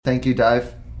Thank you,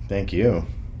 Dave. Thank you.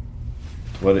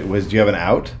 What was? Do you have an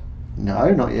out?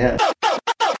 No, not yet.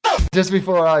 Just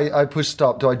before I push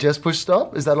stop, do I just push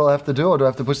stop? Is that all I have to do, or do I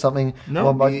have to push something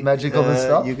more magical than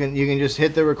stop? You can just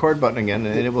hit the record button again,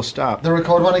 and it will stop. The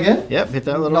record one again? Yep, hit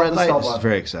that little red light. This is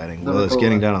very exciting. Will is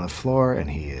getting down on the floor,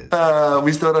 and he is.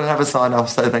 We still don't have a sign off,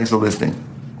 so thanks for listening.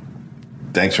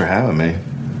 Thanks for having me.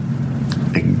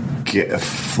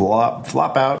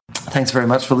 Flop out. Thanks very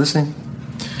much for listening.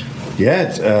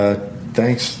 Yeah,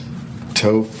 thanks.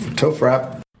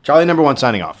 Tofrap. Charlie number 1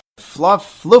 signing off.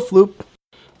 Fluff, floof, loop,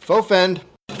 faux fend,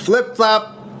 flip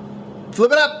flop,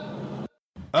 flip it up.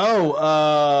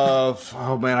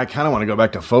 Oh man, I kind of want to go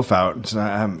back to faux out.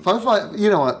 FOFOP, you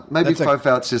know what? Maybe faux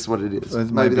out's just what it is.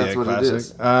 Maybe that's what it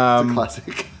is. It's a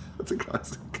classic. It's a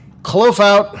classic. Clof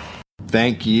out.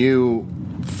 Thank you.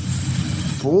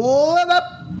 Flip up.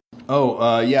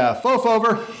 Yeah, faux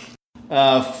over.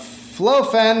 Flow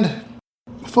fend.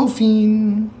 Faux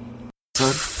fiend.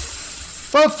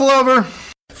 Faux flover.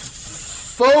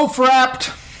 Faux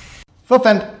frapped. Faux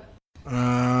fend.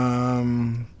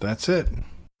 That's it.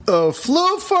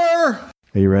 Floofer. Are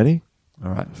you ready?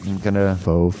 All right, I'm gonna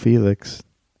Faux Felix.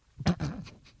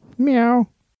 Meow.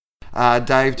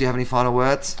 Dave, do you have any final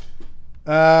words?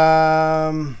 Faux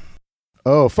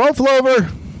flover.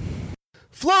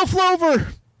 Flow flover.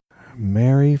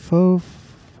 Merry faux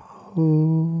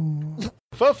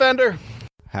fender.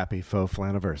 Happy faux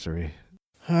flaniversary.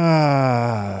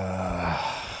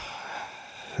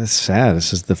 That's sad.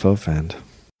 This is the faux fend.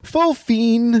 Faux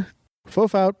fiend.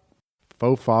 Faux out.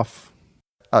 Faux fof.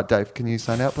 Dave, can you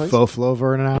sign out, please? Faux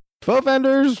flover and out. Faux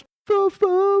fenders. Faux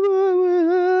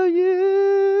flover, yeah.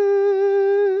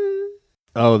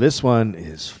 Oh, this one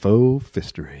is faux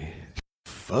fistery.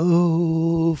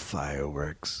 Faux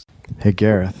fireworks. Hey,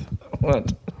 Gareth.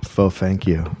 What? Faux thank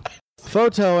you.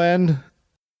 Photo end.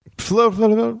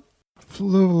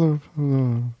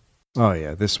 Oh,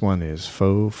 yeah. This one is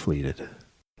faux fleeted.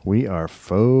 We are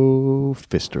faux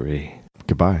fistery.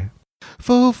 Goodbye.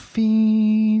 Faux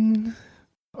fiend.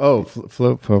 Oh,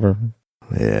 float over.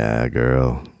 Yeah,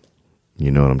 girl.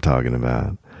 You know what I'm talking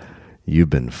about. You've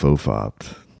been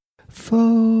FOFOP'd.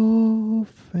 Faux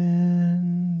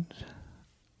fend.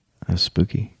 That's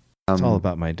spooky. It's all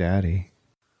about my daddy.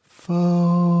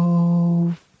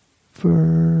 Faux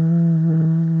fur.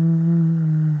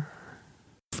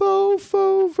 Faux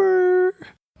fover.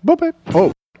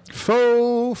 Oh,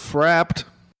 faux frapped.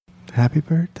 Happy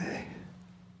birthday,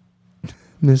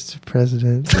 Mr.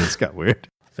 President. It's got weird.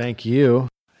 Thank you.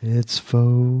 It's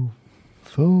faux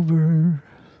fover.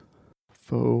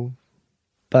 Faux.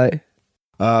 Bye.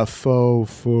 Faux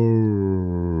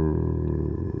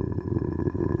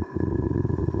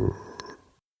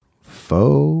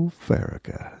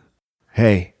Farrakha.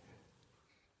 Hey,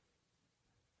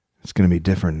 it's gonna be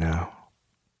different now.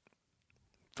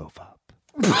 FOFOP.